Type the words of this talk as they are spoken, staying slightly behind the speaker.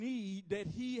that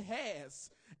he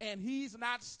has. And he's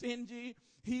not stingy.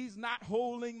 He's not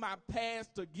holding my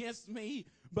past against me,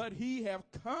 but he have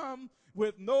come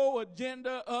with no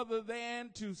agenda other than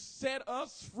to set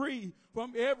us free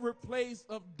from every place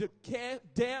of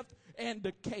death and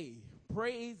decay.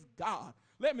 Praise God.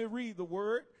 Let me read the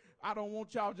word. I don't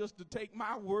want y'all just to take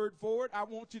my word for it. I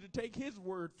want you to take his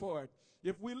word for it.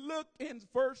 If we look in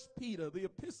 1 Peter, the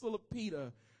epistle of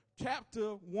Peter,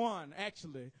 chapter 1,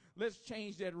 actually, let's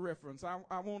change that reference.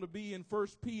 I want to be in 1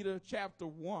 Peter chapter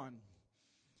 1.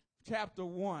 Chapter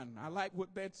 1. I like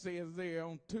what that says there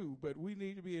on 2, but we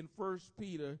need to be in 1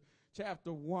 Peter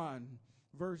chapter 1,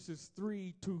 verses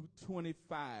 3 to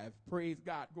 25. Praise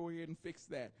God. Go ahead and fix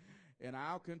that. And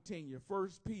I'll continue. 1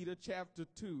 Peter chapter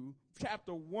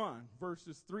 1,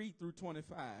 verses 3 through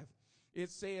 25.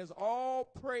 It says, all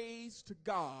praise to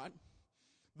God,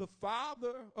 the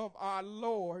Father of our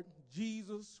Lord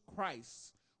Jesus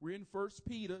Christ. We're in 1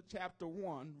 Peter chapter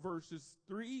 1, verses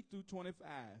 3 through 25.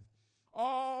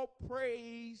 All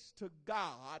praise to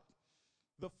God,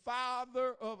 the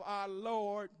Father of our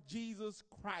Lord Jesus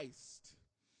Christ.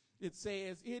 It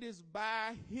says, it is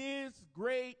by his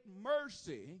great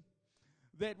mercy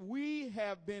that we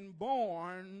have been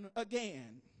born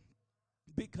again,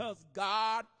 because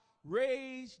God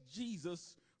raised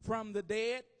Jesus from the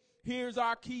dead. Here's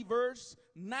our key verse.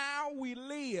 Now we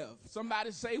live.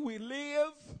 Somebody say we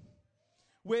live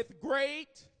with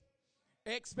great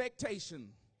expectation.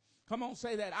 Come on,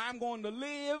 say that. I'm going to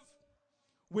live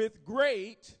with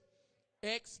great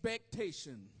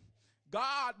expectation.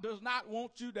 God does not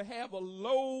want you to have a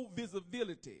low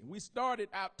visibility. We started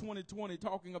out 2020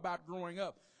 talking about growing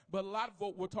up, but a lot of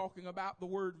folk were talking about the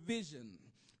word vision.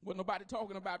 Well, nobody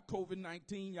talking about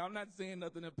COVID-19. Y'all not saying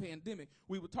nothing of pandemic.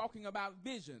 We were talking about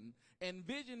vision, and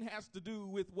vision has to do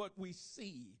with what we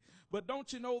see. But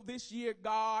don't you know this year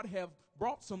God have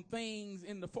brought some things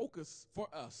in the focus for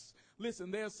us.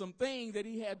 Listen, there's some things that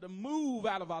he had to move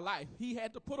out of our life. He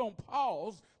had to put on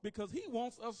pause because he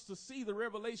wants us to see the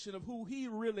revelation of who he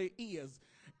really is.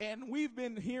 And we've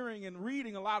been hearing and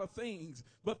reading a lot of things,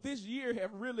 but this year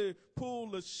have really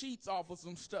pulled the sheets off of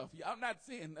some stuff. Y'all not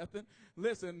saying nothing.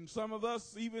 Listen, some of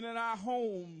us, even in our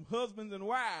home, husbands and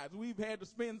wives, we've had to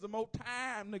spend some more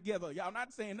time together. Y'all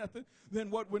not saying nothing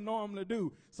than what we normally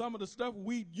do. Some of the stuff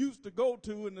we used to go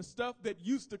to and the stuff that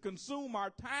used to consume our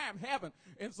time haven't.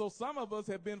 And so some of us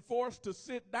have been forced to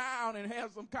sit down and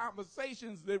have some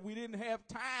conversations that we didn't have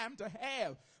time to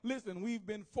have. Listen, we've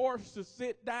been forced to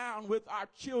sit down with our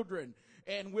children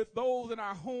and with those in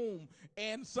our home,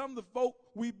 and some of the folk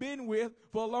we've been with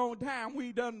for a long time,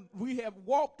 we have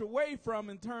walked away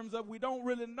from in terms of we don't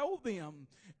really know them.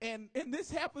 And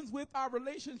this happens with our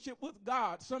relationship with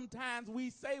God. Sometimes we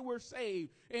say we're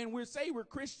saved and we say we're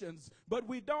Christians, but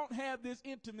we don't have this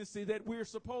intimacy that we're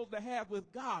supposed to have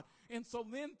with God. And so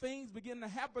then things begin to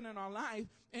happen in our life,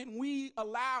 and we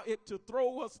allow it to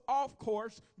throw us off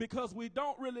course because we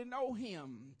don't really know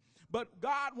him. But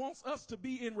God wants us to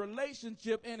be in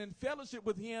relationship and in fellowship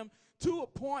with him to a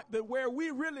point that where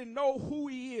we really know who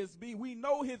he is. We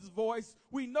know his voice.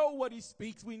 We know what he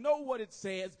speaks. We know what it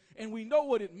says, and we know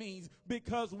what it means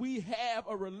because we have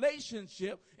a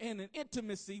relationship and an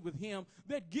intimacy with him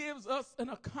that gives us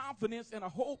a confidence and a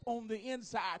hope on the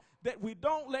inside that we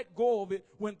don't let go of it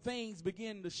when things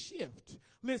begin to shift.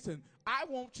 Listen, I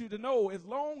want you to know as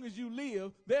long as you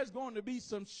live, there's going to be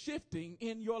some shifting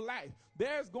in your life.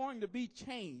 There's going to be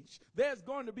change. There's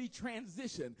going to be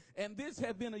transition. And this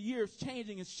has been a year of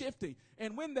changing and shifting.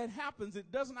 And when that happens,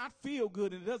 it does not feel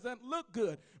good and it doesn't look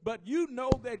good. But you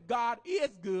know that God is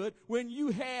good when you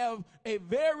have a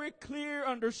very clear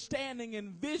understanding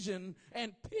and vision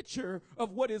and picture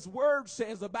of what his word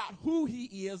says about who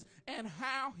he is and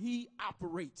how he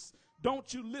operates.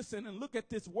 Don't you listen and look at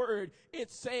this word.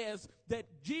 It says that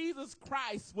Jesus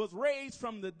Christ was raised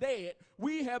from the dead.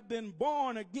 We have been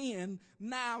born again.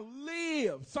 Now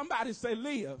live. Somebody say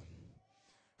live.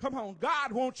 Come on.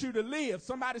 God wants you to live.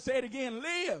 Somebody say it again.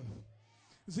 Live.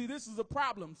 See, this is a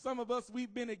problem. Some of us,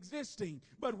 we've been existing,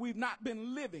 but we've not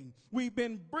been living. We've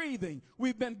been breathing.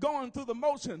 We've been going through the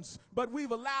motions, but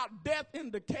we've allowed death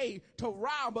and decay to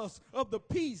rob us of the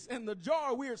peace and the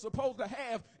joy we're supposed to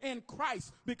have in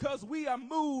Christ because we are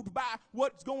moved by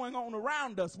what's going on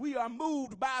around us. We are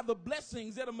moved by the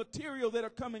blessings that are material that are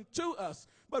coming to us.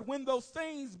 But when those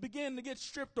things begin to get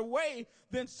stripped away,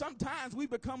 then sometimes we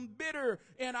become bitter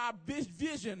in our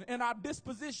vision and our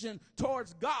disposition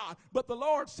towards God. But the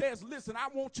Lord says, listen, I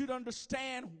want you to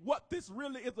understand what this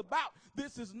really is about.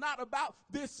 This is not about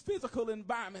this physical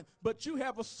environment, but you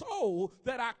have a soul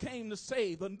that I came to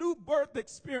save, a new birth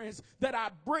experience that I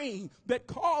bring that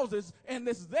causes and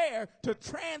is there to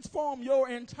transform your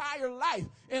entire life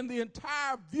and the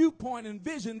entire viewpoint and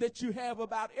vision that you have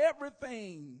about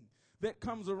everything that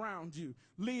comes around you.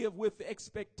 Live with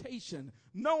expectation,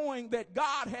 knowing that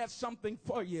God has something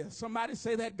for you. Somebody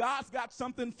say that God's got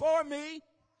something for me,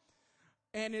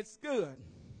 and it's good.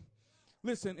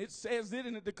 Listen, it says it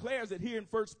and it declares it here in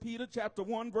 1 Peter chapter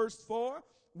 1, verse 4.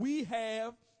 We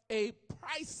have a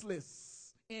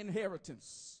priceless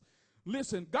inheritance.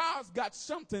 Listen, God's got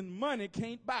something money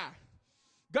can't buy.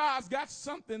 God's got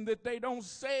something that they don't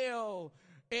sell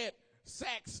at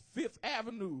Saks Fifth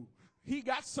Avenue. He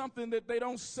got something that they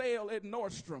don't sell at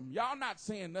Nordstrom. Y'all not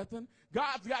saying nothing.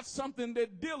 God's got something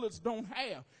that Dillard's don't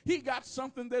have. He got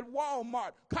something that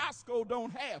Walmart, Costco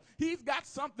don't have. He's got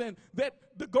something that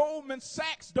the Goldman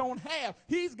Sachs don't have.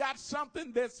 He's got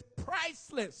something that's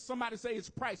priceless. Somebody say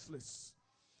it's priceless.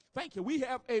 Thank you. We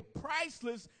have a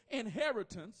priceless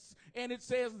inheritance, and it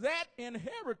says that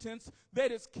inheritance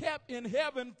that is kept in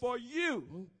heaven for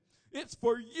you. It's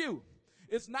for you.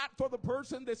 It's not for the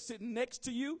person that's sitting next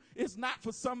to you. It's not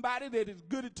for somebody that is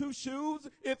good at two shoes.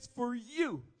 It's for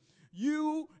you.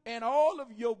 You and all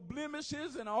of your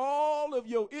blemishes and all of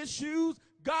your issues,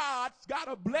 God's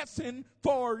got a blessing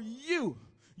for you.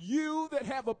 You that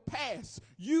have a past,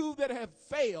 you that have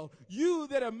failed, you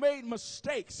that have made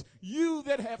mistakes, you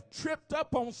that have tripped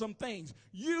up on some things,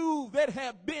 you that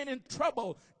have been in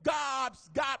trouble, God's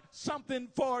got something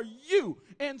for you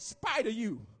in spite of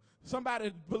you.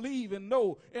 Somebody believe and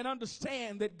know and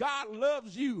understand that God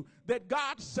loves you, that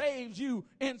God saves you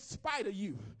in spite of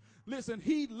you. Listen,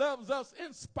 he loves us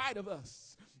in spite of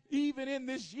us. Even in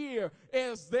this year,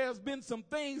 as there's been some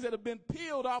things that have been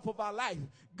peeled off of our life,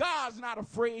 God's not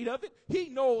afraid of it. He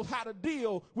knows how to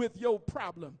deal with your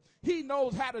problem. He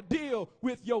knows how to deal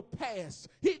with your past.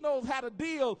 He knows how to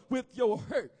deal with your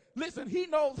hurt. Listen, he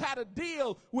knows how to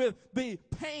deal with the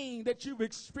pain that you've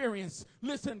experienced.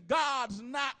 Listen, God's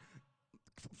not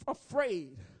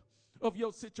afraid of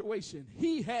your situation.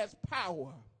 He has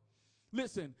power.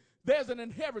 Listen, there's an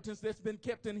inheritance that's been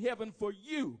kept in heaven for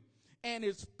you, and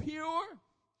it's pure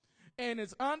and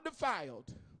it's undefiled.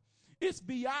 It's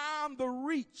beyond the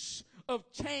reach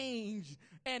of change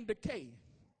and decay.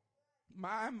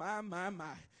 My.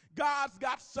 God's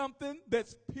got something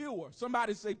that's pure.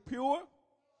 Somebody say pure.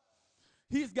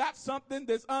 He's got something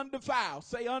that's undefiled.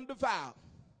 Say undefiled.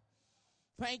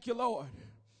 Thank you, Lord.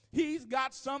 He's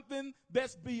got something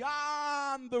that's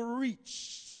beyond the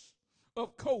reach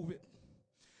of COVID.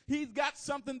 He's got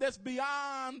something that's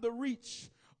beyond the reach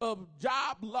of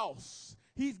job loss.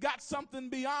 He's got something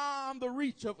beyond the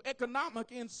reach of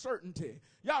economic uncertainty.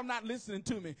 Y'all not listening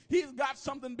to me. He's got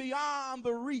something beyond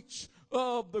the reach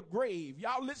of the grave.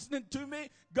 Y'all listening to me?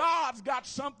 God's got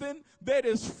something that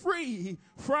is free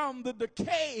from the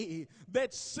decay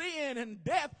that sin and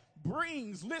death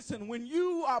brings. Listen, when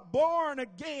you are born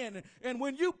again and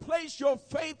when you place your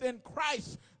faith in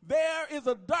Christ, there is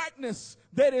a darkness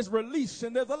that is released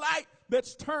and there's a light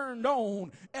that's turned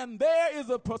on, and there is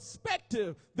a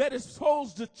perspective that is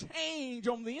supposed to change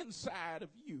on the inside of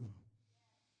you.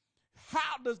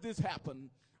 How does this happen?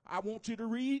 I want you to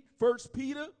read 1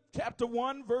 Peter chapter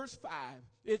 1 verse 5.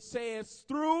 It says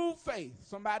through faith.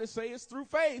 Somebody say it's through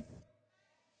faith.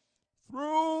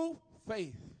 Through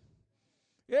faith.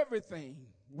 Everything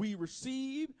we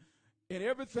receive and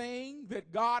everything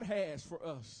that God has for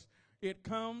us, it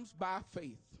comes by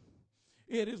faith.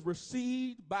 It is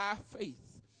received by faith.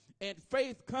 And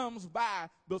faith comes by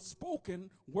the spoken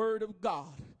word of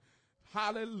God.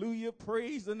 Hallelujah.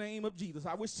 Praise the name of Jesus.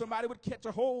 I wish somebody would catch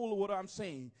a hold of what I'm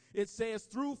saying. It says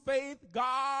through faith,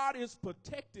 God is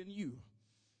protecting you.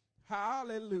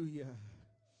 Hallelujah.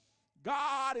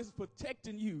 God is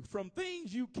protecting you from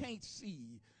things you can't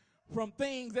see, from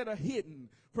things that are hidden,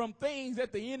 from things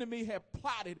that the enemy have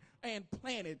plotted and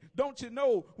planted. Don't you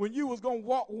know when you was going to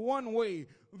walk one way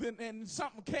and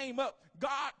something came up,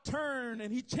 God turned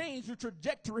and he changed the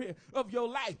trajectory of your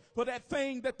life, for that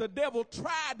thing that the devil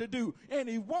tried to do and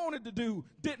he wanted to do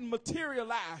didn't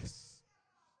materialize.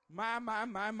 My.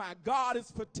 God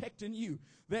is protecting you.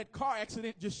 That car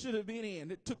accident just should have been in.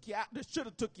 It took you out. That should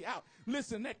have took you out.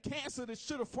 Listen, that cancer that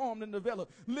should have formed and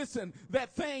developed. Listen,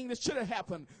 that thing that should have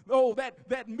happened. Oh,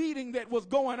 that meeting that was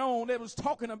going on that was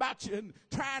talking about you and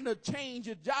trying to change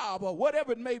your job or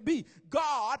whatever it may be.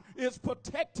 God is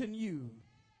protecting you.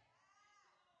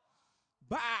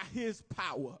 by his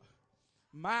power.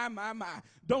 My.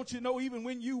 Don't you know even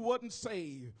when you wasn't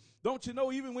saved? Don't you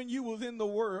know even when you was in the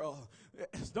world?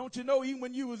 Don't you know even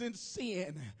when you was in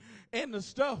sin and the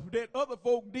stuff that other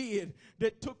folk did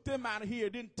that took them out of here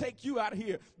didn't take you out of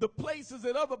here? The places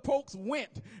that other folks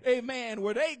went, amen,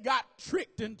 where they got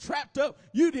tricked and trapped up,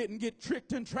 you didn't get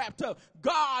tricked and trapped up.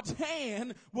 God's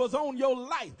hand was on your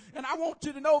life. And I want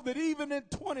you to know that even in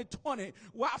 2020,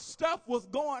 while stuff was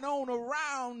going on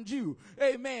around you,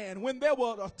 amen, when there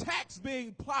were attacks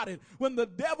being plotted, when the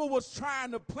devil was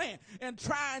trying to plant and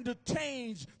trying to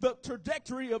change the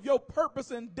trajectory of your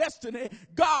purpose and destiny,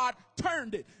 God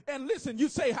turned it. And listen, you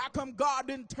say, how come God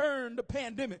didn't turn the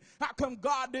pandemic? How come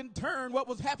God didn't turn what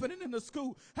was happening in the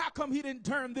school? How come he didn't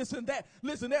turn this and that?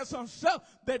 Listen, there's some stuff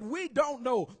that we don't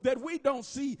know, that we don't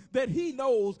see, that he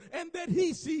knows and that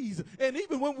he sees. And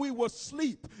even when we were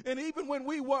asleep and even when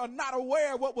we were not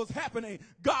aware of what was happening,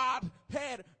 God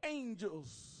had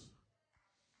angels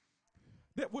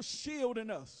that were shielding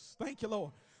us. Thank you,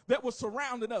 Lord. That was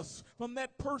surrounding us from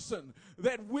that person,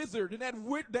 that wizard, and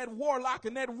that warlock,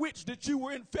 and that witch that you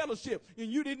were in fellowship, and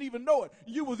you didn't even know it.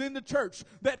 You was in the church.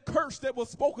 That curse that was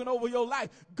spoken over your life,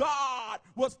 God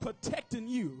was protecting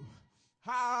you.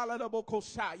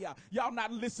 Y'all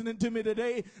not listening to me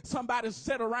today. Somebody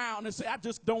sat around and say, I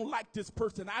just don't like this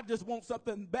person. I just want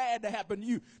something bad to happen to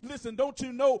you. Listen, don't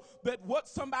you know that what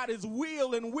somebody's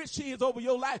will and wish is over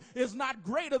your life is not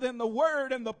greater than the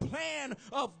word and the plan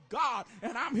of God?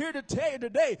 And I'm here to tell you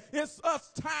today, it's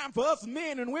time for us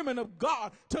men and women of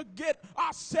God to get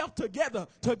ourselves together,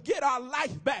 to get our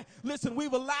life back. Listen,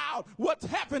 we've allowed what's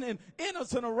happening in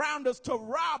us and around us to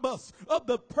rob us of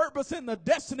the purpose and the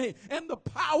destiny and the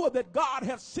power that God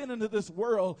has sent into this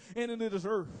world and into this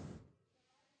earth.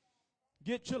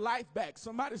 Get your life back.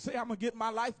 Somebody say, I'm going to get my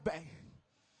life back.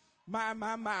 My.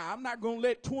 I'm not going to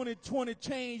let 2020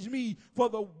 change me for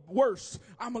the worse.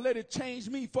 I'm going to let it change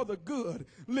me for the good.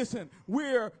 Listen,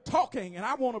 we're talking, and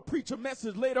I want to preach a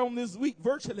message later on this week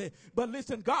virtually. But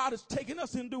listen, God is taking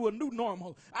us into a new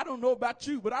normal. I don't know about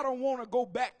you, but I don't want to go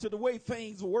back to the way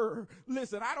things were.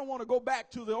 Listen, I don't want to go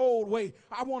back to the old way.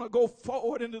 I want to go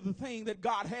forward into the thing that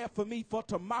God had for me for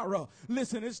tomorrow.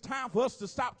 Listen, it's time for us to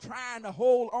stop trying to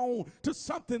hold on to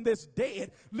something that's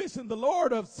dead. Listen, the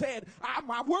Lord has said,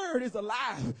 my word is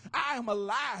alive. I am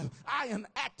alive. I am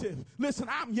active. Listen,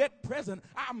 I'm yet present.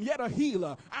 I'm yet a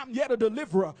healer. I'm yet a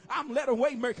deliverer. I'm yet a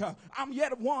way maker. I'm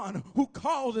yet one who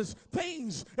causes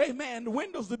things, amen, the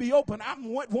windows to be open. I'm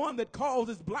one that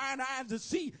causes blind eyes to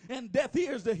see and deaf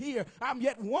ears to hear. I'm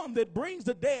yet one that brings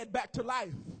the dead back to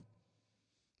life.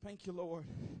 Thank you, Lord.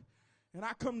 And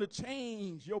I come to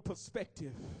change your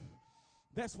perspective.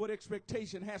 That's what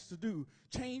expectation has to do,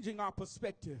 changing our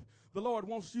perspective. The Lord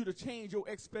wants you to change your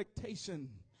expectation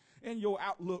and your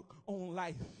outlook on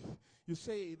life. You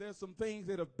say, there's some things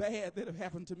that are bad that have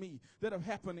happened to me, that have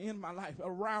happened in my life,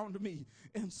 around me.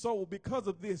 And so because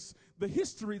of this, the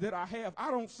history that I have,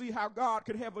 I don't see how God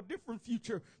could have a different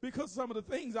future because some of the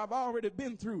things I've already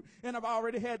been through and I've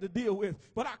already had to deal with.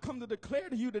 But I come to declare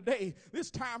to you today,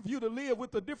 it's time for you to live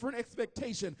with a different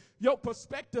expectation. Your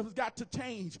perspective has got to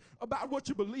change about what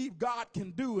you believe God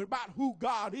can do, about who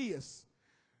God is.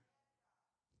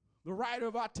 The writer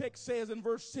of our text says in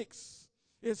verse 6,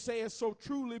 it says, so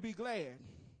truly be glad.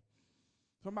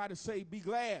 Somebody say, be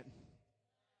glad.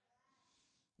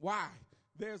 Why?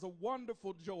 There's a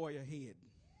wonderful joy ahead.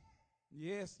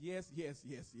 Yes.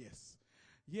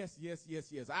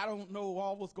 I don't know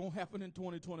all what's going to happen in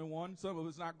 2021. Some of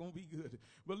it's not going to be good.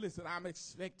 But listen, I'm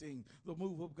expecting the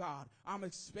move of God. I'm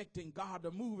expecting God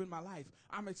to move in my life.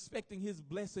 I'm expecting his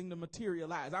blessing to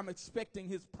materialize. I'm expecting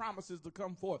his promises to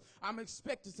come forth. I'm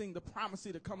expecting the promise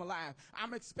to come alive.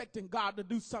 I'm expecting God to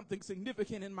do something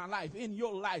significant in my life, in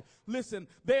your life. Listen,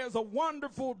 there's a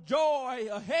wonderful joy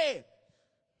ahead.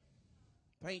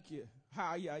 Thank you.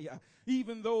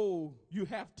 Even though you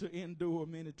have to endure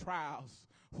many trials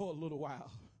for a little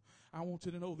while, I want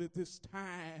you to know that this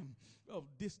time of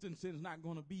distancing is not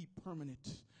going to be permanent.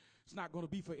 It's not going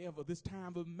to be forever. This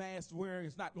time of mask wearing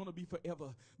is not going to be forever.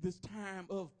 This time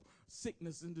of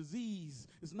sickness and disease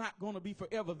is not going to be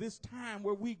forever. This time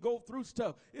where we go through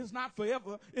stuff is not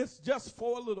forever. It's just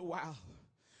for a little while.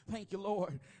 Thank you,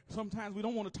 Lord. Sometimes we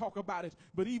don't want to talk about it,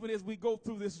 but even as we go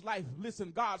through this life,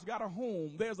 listen, God's got a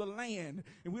home. There's a land,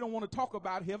 and we don't want to talk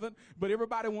about heaven, but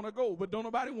everybody want to go, but don't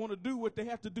nobody want to do what they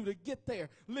have to do to get there.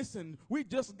 Listen, we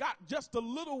just got just a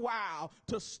little while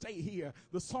to stay here.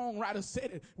 The songwriter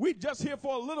said it. We're just here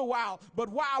for a little while, but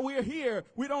while we're here,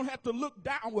 we don't have to look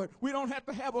downward. We don't have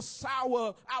to have a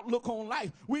sour outlook on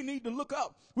life. We need to look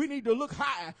up. We need to look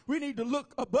high. We need to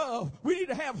look above. We need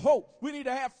to have hope. We need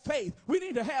to have faith. We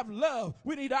need to have have love.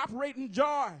 We need to operate in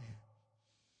joy.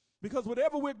 Because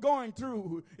whatever we're going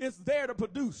through is there to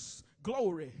produce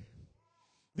glory.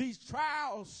 These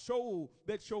trials show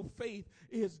that your faith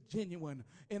is genuine.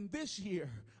 And this year,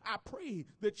 I pray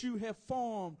that you have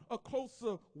formed a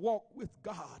closer walk with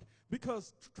God,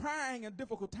 because trying and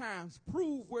difficult times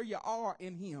prove where you are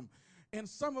in him. And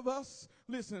some of us,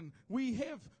 listen, we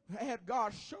have had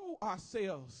God show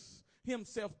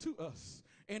himself to us,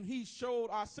 and he showed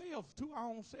ourselves to our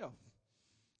own self.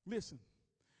 Listen,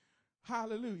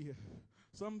 hallelujah.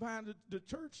 Sometimes the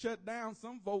church shut down,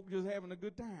 some folk just having a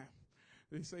good time.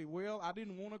 They say, well, I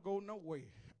didn't want to go nowhere.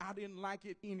 I didn't like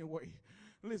it anyway.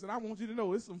 Listen, I want you to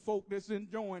know there's some folk that's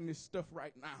enjoying this stuff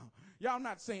right now. Y'all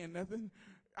not saying nothing.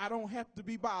 I don't have to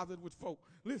be bothered with folk.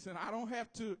 Listen, I don't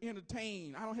have to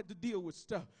entertain. I don't have to deal with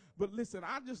stuff. But listen,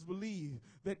 I just believe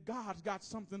that God's got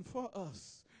something for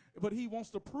us. But he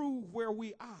wants to prove where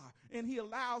we are. And he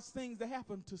allows things to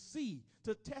happen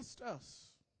to test us.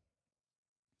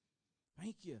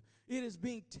 Thank you. It is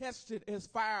being tested as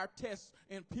fire tests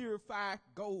and purified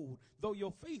gold, though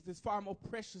your faith is far more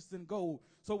precious than gold.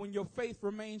 So when your faith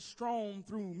remains strong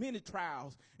through many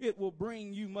trials, it will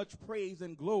bring you much praise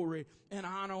and glory and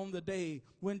honor on the day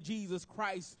when Jesus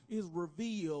Christ is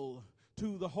revealed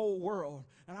to the whole world.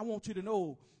 And I want you to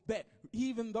know that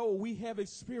even though we have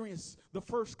experienced the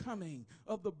first coming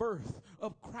of the birth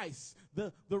of Christ,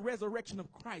 the resurrection of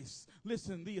Christ,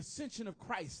 listen, the ascension of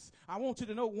Christ, I want you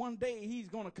to know one day he's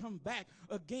going to come back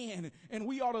again, and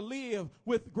we ought to live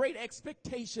with great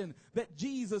expectation that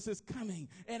Jesus is coming,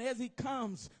 and as he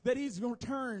comes, that he's going to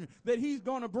return, that he's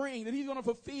going to bring, that he's going to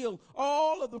fulfill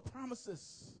all of the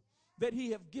promises that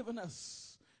he have given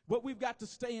us. But we've got to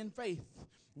stay in faith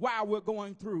while we're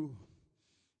going through.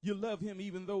 You love him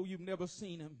even though you've never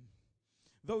seen him.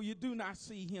 Though you do not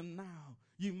see him now,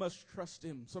 you must trust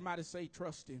him. Somebody say,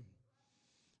 trust him.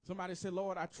 Somebody say,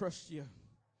 Lord, I trust you.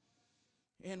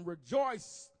 And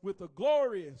rejoice with a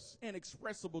glorious and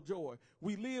expressible joy.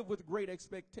 We live with great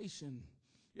expectation.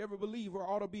 Every believer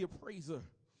ought to be a praiser.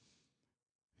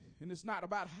 And it's not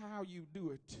about how you do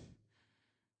it.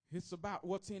 It's about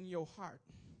what's in your heart.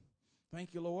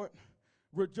 Thank you, Lord.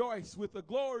 Rejoice with a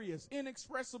glorious,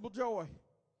 inexpressible joy.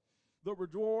 The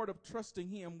reward of trusting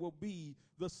him will be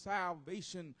the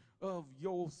salvation of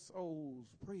your souls.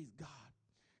 Praise God.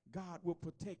 God will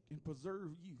protect and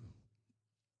preserve you.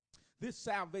 This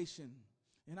salvation,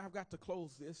 and I've got to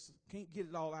close this, can't get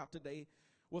it all out today,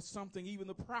 was something even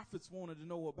the prophets wanted to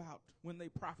know about when they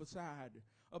prophesied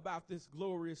about this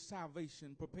glorious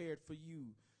salvation prepared for you.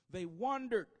 They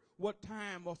wondered what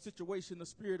time or situation the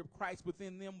Spirit of Christ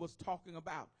within them was talking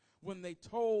about when they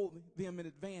told them in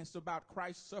advance about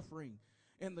Christ's suffering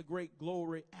and the great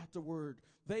glory afterward.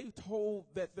 They told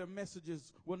that their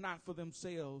messages were not for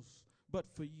themselves, but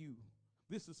for you.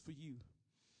 This is for you.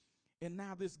 And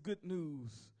now this good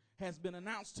news has been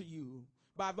announced to you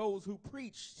by those who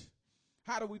preached.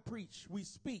 How do we preach? We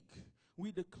speak,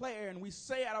 we declare, and we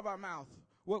say out of our mouth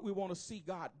what we want to see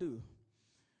God do,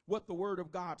 what the Word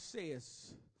of God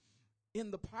says. In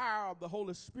the power of the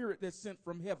Holy Spirit that's sent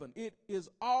from heaven. It is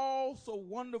all so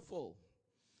wonderful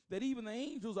that even the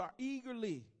angels are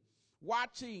eagerly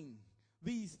watching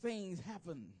these things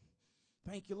happen.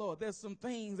 Thank you, Lord. There's some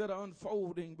things that are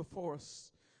unfolding before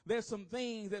us. There's some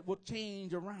things that will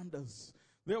change around us.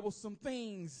 There are some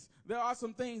things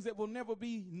that will never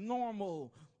be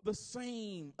normal, the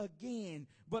same again.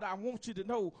 But I want you to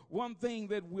know one thing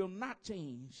that will not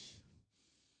change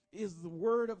is the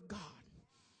Word of God.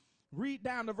 Read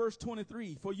down to verse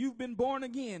 23. For you've been born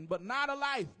again, but not a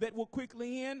life that will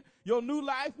quickly end. Your new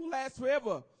life will last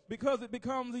forever because it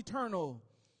becomes eternal.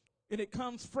 And it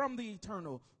comes from the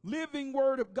eternal, living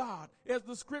Word of God. As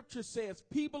the scripture says,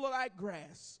 people are like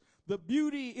grass. The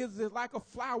beauty is like a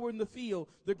flower in the field.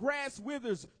 The grass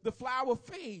withers, the flower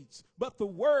fades. But the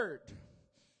Word,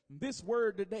 this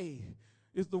Word today,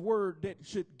 is the word that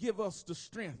should give us the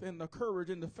strength and the courage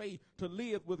and the faith to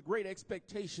live with great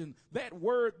expectation. That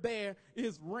word there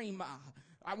is Rhema.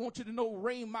 I want you to know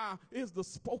Rhema is the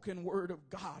spoken word of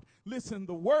God. Listen,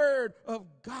 the word of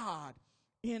God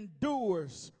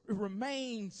endures, it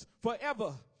remains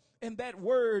forever. And that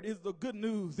word is the good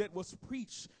news that was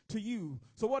preached to you.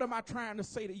 So what am I trying to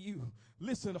say to you?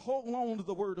 Listen, hold on to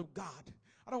the word of God.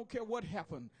 I don't care what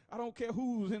happened. I don't care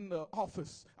who's in the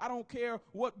office. I don't care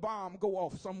what bomb go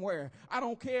off somewhere. I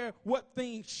don't care what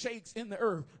thing shakes in the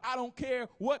earth. I don't care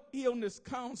what illness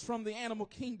comes from the animal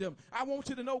kingdom. I want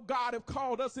you to know God have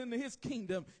called us into his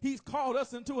kingdom. He's called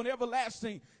us into an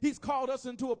everlasting. He's called us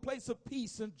into a place of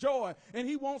peace and joy. And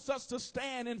he wants us to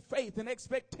stand in faith and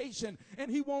expectation. And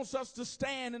he wants us to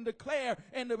stand and declare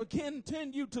and to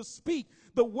continue to speak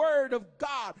the word of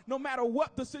God, no matter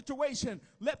what the situation.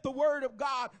 Let the word of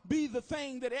God be the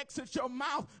thing that exits your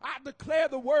mouth. I declare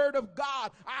the word of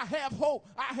God. I have hope.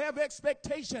 I have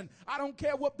expectation. I don't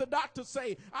care what the doctors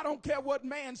say. I don't care what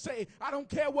man say. I don't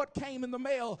care what came in the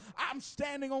mail. I'm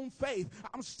standing on faith.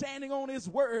 I'm standing on his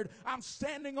word. I'm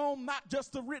standing on not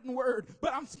just the written word,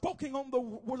 but I'm speaking on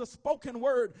the spoken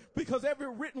word, because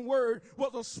every written word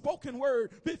was a spoken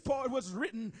word before it was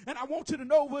written. And I want you to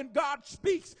know, when God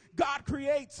speaks, God creates.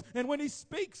 And when he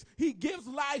speaks, he gives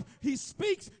life. He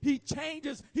speaks, he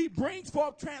changes, he brings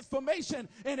forth transformation.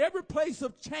 In every place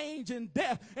of change and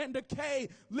death and decay,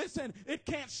 listen, it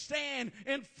can't stand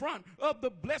in front of the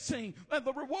blessing and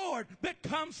the reward that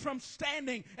comes from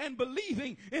standing and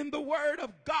believing in the word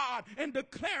of God and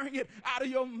declaring it out of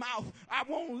your mouth. I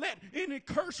won't let any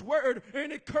curse word or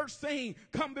any curse thing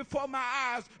come before my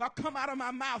eyes or come out of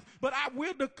my mouth, but I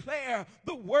will declare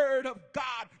the word of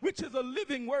God, which is a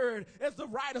living word. As the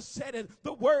writer said it,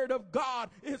 the word of God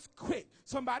is quick.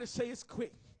 Somebody say it's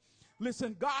quick.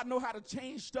 Listen, God knows how to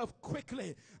change stuff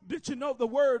quickly. Did you know the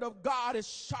word of God is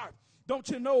sharp? Don't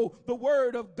you know the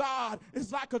word of God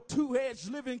is like a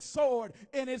two-edged living sword,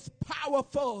 and it's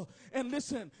powerful. And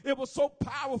listen, it was so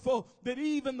powerful that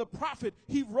even the prophet,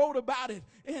 he wrote about it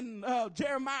in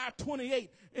Jeremiah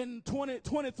 28 in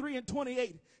 23 and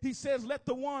 28. He says, let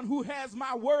the one who has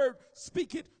my word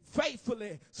speak it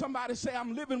faithfully. Somebody say,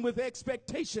 I'm living with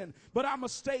expectation, but I'm going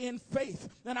to stay in faith,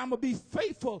 and I'm going to be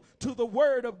faithful to the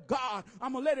word of God.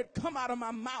 I'm going to let it come out of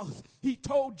my mouth. He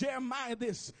told Jeremiah,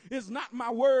 this is not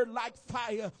my word like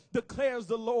fire, declares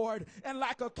the Lord, and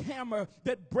like a hammer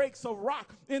that breaks a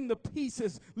rock into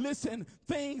pieces. Listen,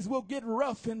 things will get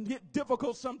rough and get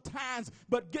difficult sometimes,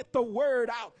 but get the word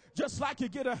out. Just like you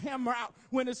get a hammer out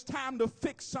when it's time to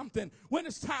fix something, when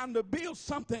it's time to build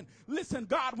something. Listen,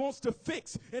 God wants to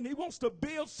fix, and he wants to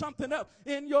build something up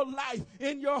in your life,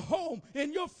 in your home,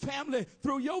 in your family,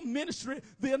 through your ministry,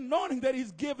 the anointing that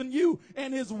he's given you.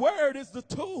 And his word is the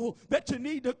tool that you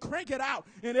need to crank it out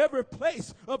in every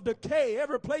place of decay,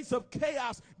 every place of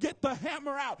chaos. Get the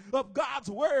hammer out of God's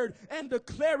word and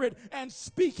declare it and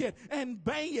speak it and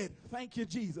bang it. Thank you,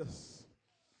 Jesus.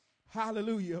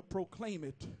 Hallelujah. Proclaim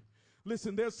it.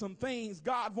 Listen, there's some things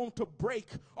God wants to break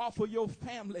off of your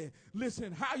family.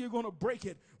 Listen, how you going to break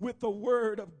it? With the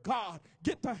word of God.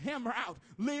 Get the hammer out.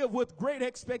 Live with great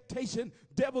expectation.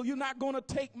 Devil, you're not going to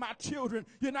take my children.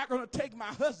 You're not going to take my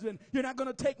husband. You're not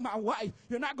going to take my wife.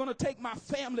 You're not going to take my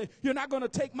family. You're not going to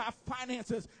take my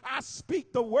finances. I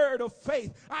speak the word of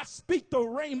faith. I speak the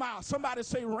rhema. Somebody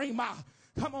say rhema.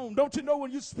 Come on, don't you know when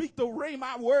you speak the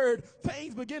rhema word,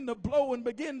 things begin to blow and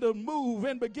begin to move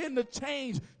and begin to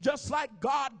change, just like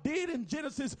God did in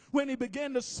Genesis when he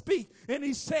began to speak and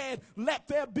he said, let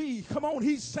there be. Come on,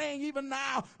 he's saying even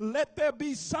now, let there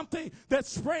be something that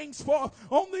springs forth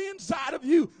on the inside of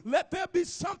you. Let there be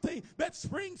something that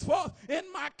springs forth in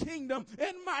my kingdom,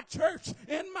 in my church,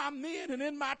 in my men and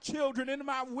in my children, in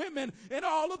my women, and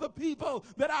all of the people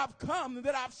that I've come and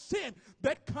that I've sent,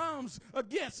 that comes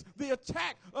against the attack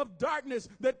of darkness,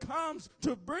 that comes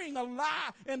to bring a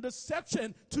lie and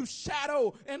deception, to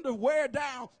shadow and to wear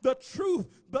down the truth.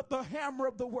 But the hammer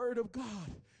of the word of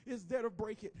God is there to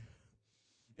break it.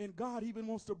 And God even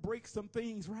wants to break some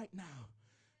things right now.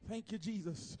 Thank you,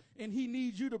 Jesus. And he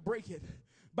needs you to break it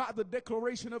by the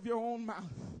declaration of your own mouth.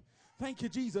 Thank you,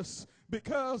 Jesus.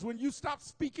 Because when you stop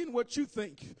speaking what you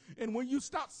think, and when you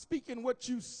stop speaking what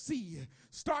you see,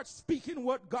 start speaking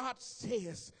what God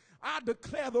says. I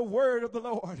declare the word of the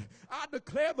Lord. I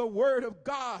declare the word of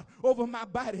God over my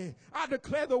body. I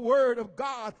declare the word of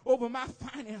God over my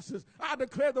finances. I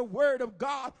declare the word of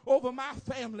God over my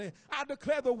family. I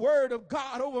declare the word of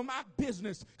God over my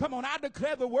business. Come on, I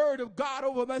declare the word of God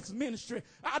over this ministry.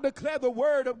 I declare the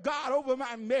word of God over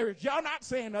my marriage. Y'all not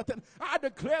saying nothing. I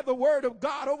declare the word of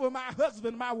God over my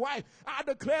husband, my wife. I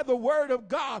declare the word of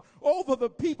God over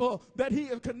the people that he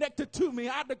has connected to me.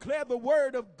 I declare the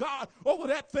word of God over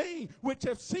that thing which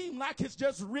have seemed like it's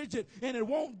just rigid and it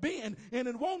won't bend and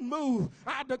it won't move.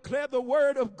 I declare the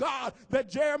word of God that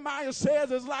Jeremiah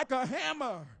says is like a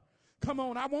hammer. Come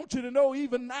on, I want you to know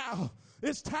even now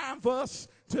it's time for us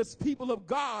to people of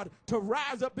God to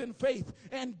rise up in faith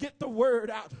and get the word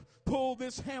out. Pull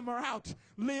this hammer out.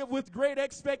 Live with great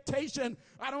expectation.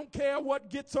 I don't care what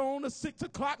gets on the 6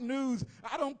 o'clock news.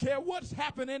 I don't care what's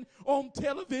happening on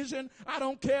television. I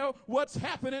don't care what's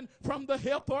happening from the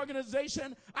health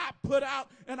organization. I put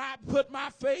out and I put my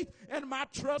faith and my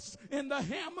trust in the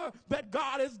hammer that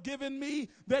God has given me,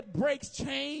 that breaks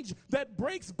change, that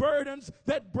breaks burdens,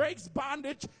 that breaks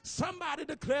bondage. Somebody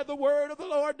declare the word of the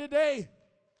Lord today.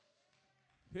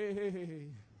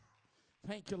 Hey.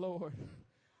 Thank you, Lord.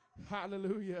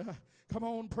 Hallelujah. Come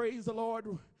on, praise the Lord.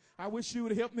 I wish you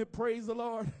would help me praise the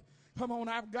Lord. Come on,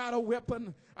 I've got a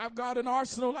weapon. I've got an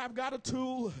arsenal. I've got a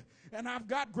tool. And I've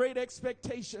got great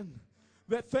expectation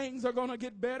that things are going to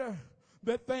get better,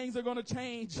 that things are going to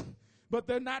change. But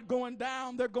they're not going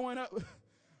down. They're going up.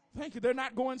 Thank you. They're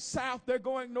not going south. They're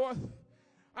going north.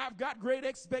 I've got great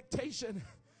expectation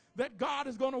that God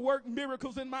is going to work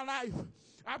miracles in my life.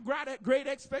 I've got a great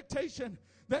expectation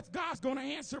that God's going to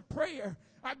answer prayer.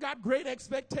 I've got great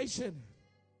expectation.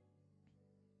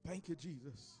 Thank you,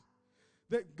 Jesus.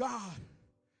 That God,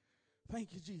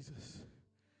 thank you, Jesus,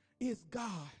 is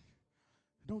God.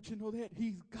 Don't you know that?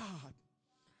 He's God.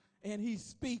 And he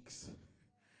speaks.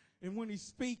 And when he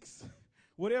speaks,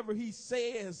 whatever he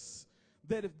says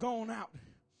that has gone out,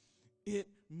 it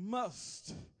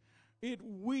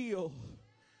will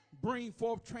bring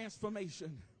forth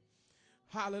transformation.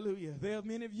 Hallelujah. There are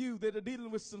many of you that are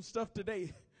dealing with some stuff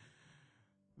today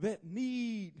that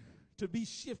need to be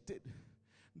shifted,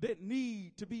 that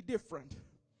need to be different.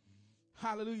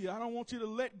 Hallelujah. I don't want you to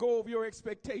let go of your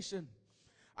expectation.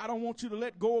 I don't want you to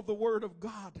let go of the word of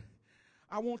God.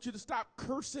 I want you to stop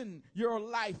cursing your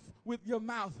life with your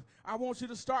mouth. I want you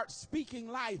to start speaking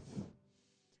life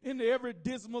into every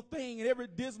dismal thing, in every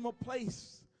dismal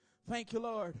place. Thank you,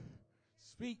 Lord.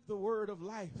 Speak the word of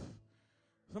life.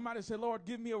 Somebody say, Lord,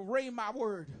 give me a rhema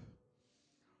word.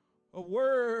 A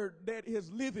word that is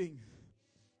living,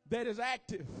 that is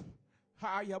active.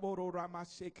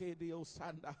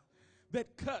 That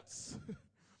cuts.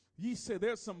 Ye said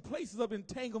there's some places of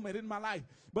entanglement in my life,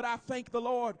 but I thank the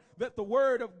Lord that the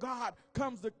word of God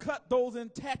comes to cut those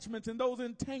attachments and those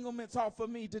entanglements off of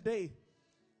me today.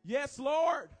 Yes,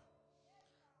 Lord.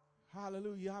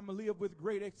 Hallelujah. I'm going to live with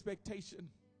great expectation.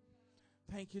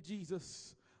 Thank you,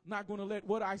 Jesus. I'm not going to let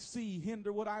what I see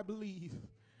hinder what I believe.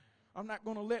 I'm not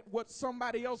going to let what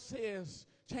somebody else says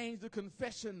change the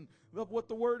confession of what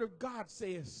the word of God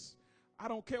says. I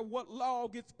don't care what law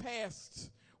gets passed,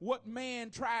 what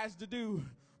man tries to do.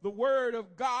 The word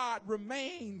of God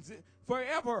remains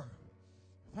forever.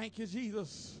 Thank you,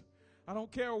 Jesus. I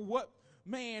don't care what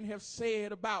man have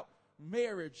said about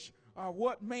marriage or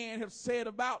what man have said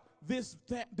about this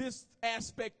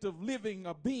aspect of living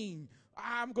or being.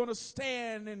 I'm going to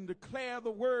stand and declare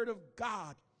the word of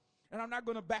God, and I'm not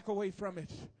going to back away from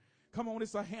it. Come on,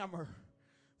 it's a hammer.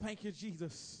 Thank you,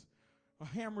 Jesus. A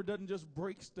hammer doesn't just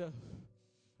break stuff.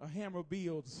 A hammer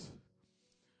builds.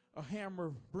 A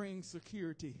hammer brings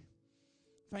security.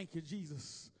 Thank you,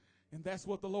 Jesus. And that's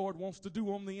what the Lord wants to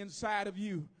do on the inside of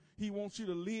you. He wants you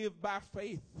to live by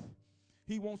faith.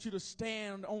 He wants you to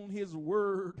stand on his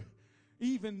word,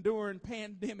 even during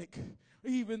pandemic,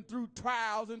 even through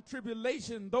trials and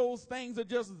tribulation. Those things are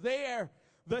just there.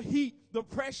 The heat, the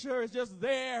pressure is just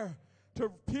there to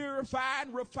purify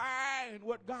and refine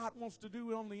what God wants to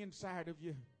do on the inside of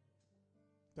you.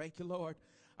 Thank you, Lord.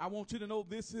 I want you to know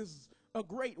this is a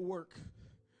great work.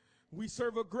 We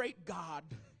serve a great God,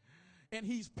 and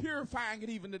he's purifying it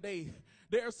even today.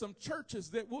 There are some churches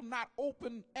that will not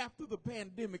open after the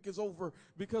pandemic is over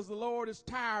because the Lord is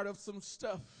tired of some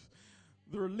stuff.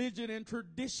 The religion and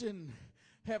tradition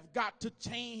have got to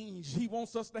change. He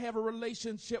wants us to have a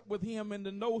relationship with him and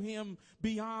to know him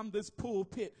beyond this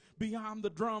pulpit, beyond the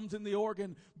drums and the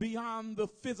organ, beyond the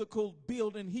physical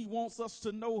building. He wants us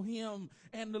to know him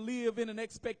and to live in an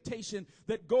expectation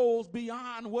that goes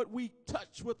beyond what we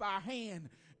touch with our hand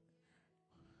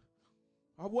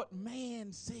or what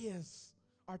man says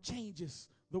or changes.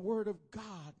 The word of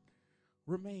God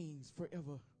remains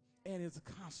forever and is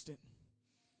constant.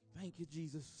 Thank you,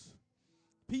 Jesus.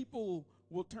 People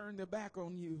will turn their back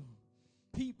on you.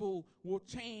 People will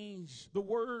change the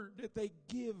word that they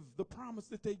give, the promise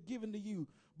that they've given to you.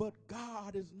 But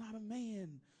God is not a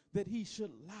man that he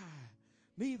should lie.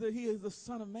 Neither he is the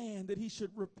son of man that he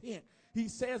should repent. He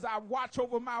says, I watch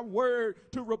over my word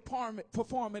to perform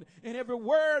it. And every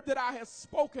word that I have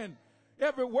spoken,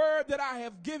 every word that I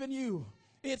have given you,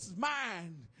 it's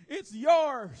mine. It's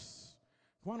yours.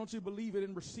 Why don't you believe it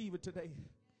and receive it today?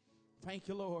 Thank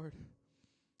you, Lord.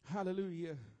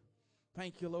 Hallelujah.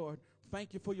 Thank you, Lord.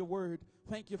 Thank you for your word.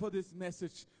 thank you for this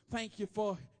message. Thank you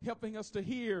for helping us to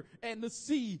hear and to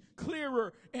see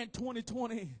clearer in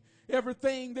 2020.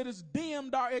 Everything that has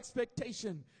dimmed our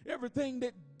expectation, everything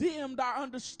that dimmed our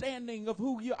understanding of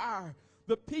who you are,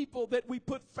 the people that we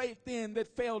put faith in that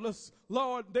failed us,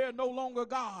 Lord, they're no longer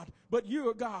God, but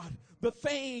you're God. The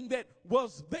thing that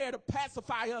was there to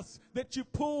pacify us, that you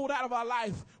pulled out of our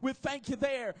life, we thank you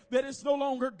there that it's no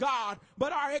longer God,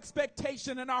 but our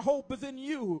expectation and our hope is in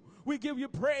you. We give you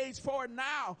praise for it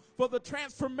now, for the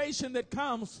transformation that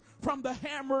comes from the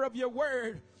hammer of your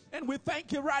word. And we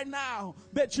thank you right now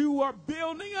that you are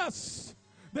building us,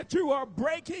 that you are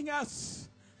breaking us,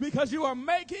 because you are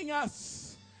making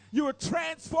us. You are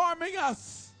transforming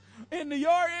us into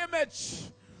your image.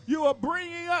 You are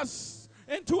bringing us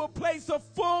into a place of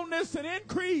fullness and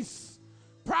increase,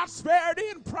 prosperity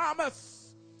and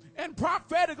promise. And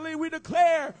prophetically we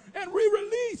declare and we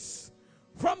release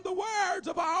from the words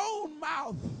of our own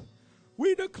mouth.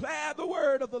 We declare the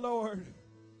word of the Lord.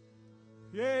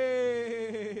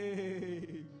 Yay!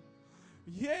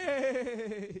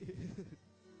 Yay!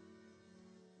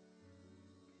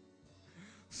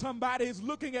 Somebody is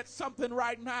looking at something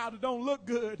right now that don't look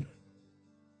good.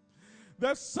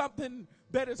 There's something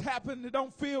that has happened that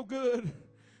don't feel good.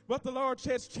 But the Lord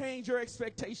says, change your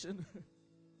expectation.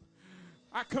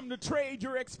 I come to trade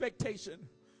your expectation.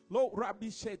 Lord Rabbi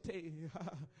Shete.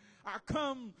 I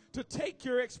come to take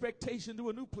your expectation to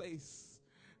a new place.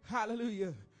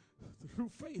 Hallelujah. Through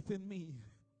faith in me,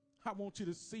 I want you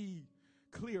to see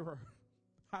clearer.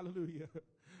 Hallelujah.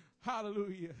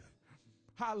 Hallelujah.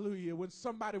 Hallelujah. When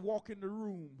somebody walk in the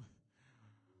room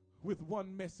with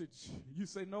one message, you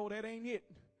say, no, that ain't it.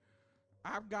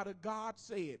 I've got a God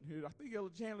said. I think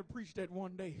Elder Chandler preached that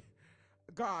one day.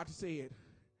 God said.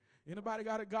 Anybody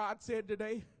got a God said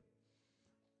today?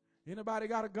 Anybody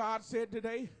got a God said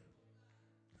today?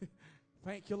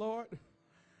 Thank you, Lord.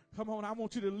 Come on, I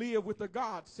want you to live with the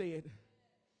God said.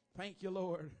 Thank you,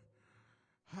 Lord.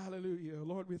 Hallelujah.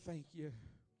 Lord, we thank you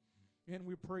and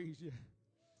we praise you.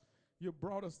 You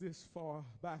brought us this far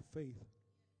by faith.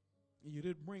 You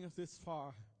didn't bring us this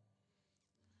far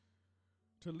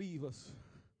to leave us,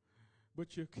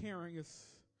 but you're carrying us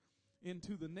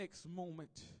into the next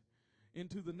moment,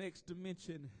 into the next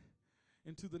dimension,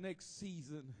 into the next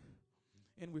season.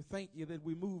 And we thank you that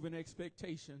we move in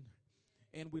expectation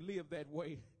and we live that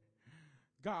way.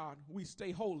 God, we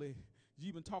stay holy. You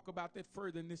even talk about that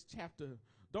further in this chapter.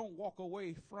 Don't walk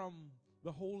away from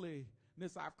the holiness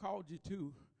I've called you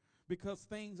to, because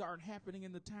things aren't happening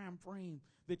in the time frame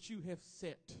that you have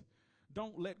set.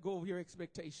 Don't let go of your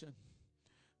expectation.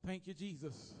 Thank you,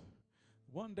 Jesus.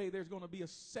 One day there's going to be a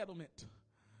settlement.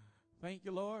 Thank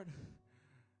you, Lord.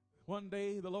 One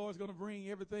day the Lord's going to bring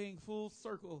everything full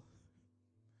circle.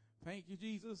 Thank you,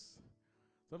 Jesus.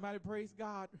 Somebody praise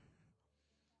God.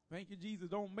 Thank you, Jesus.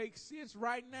 Don't make sense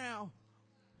right now.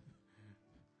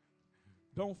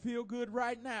 Don't feel good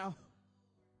right now.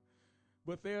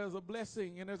 But there's a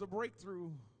blessing and there's a breakthrough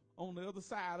on the other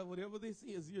side of whatever this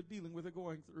is you're dealing with or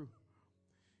going through.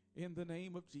 In the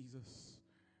name of Jesus,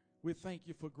 we thank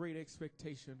you for great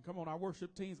expectation. Come on, our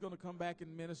worship team's going to come back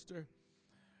and minister.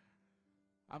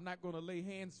 I'm not going to lay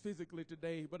hands physically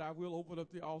today, but I will open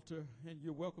up the altar, and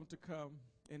you're welcome to come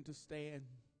and to stand.